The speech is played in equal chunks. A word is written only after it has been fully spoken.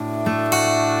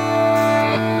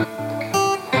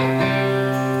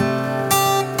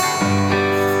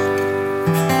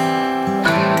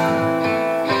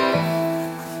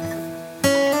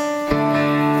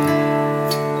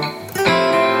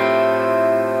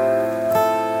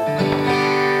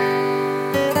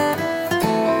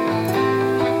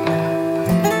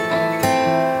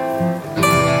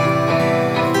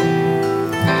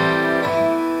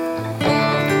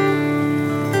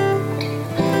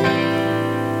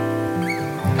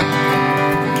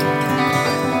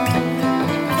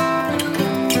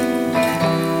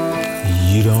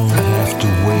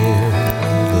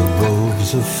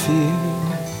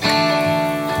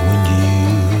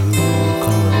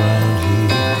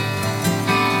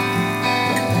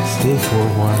for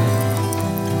a while,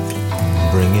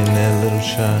 bring in that little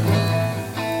child.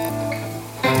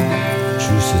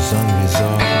 Truce is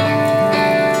unresolved,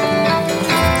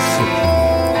 and sit here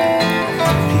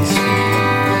peacefully.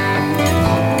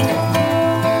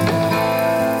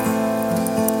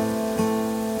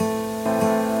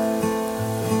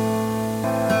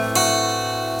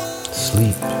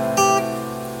 Sleep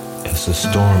as the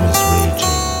storm is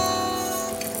raging,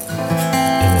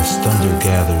 and as thunder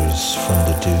gathers from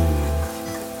the dew,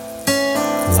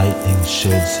 lightning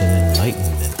sheds an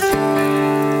enlightenment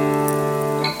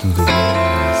through the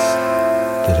rays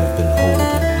that have been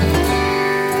holding you.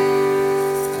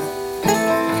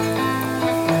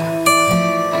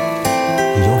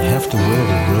 You don't have to wear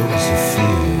the robes of fear.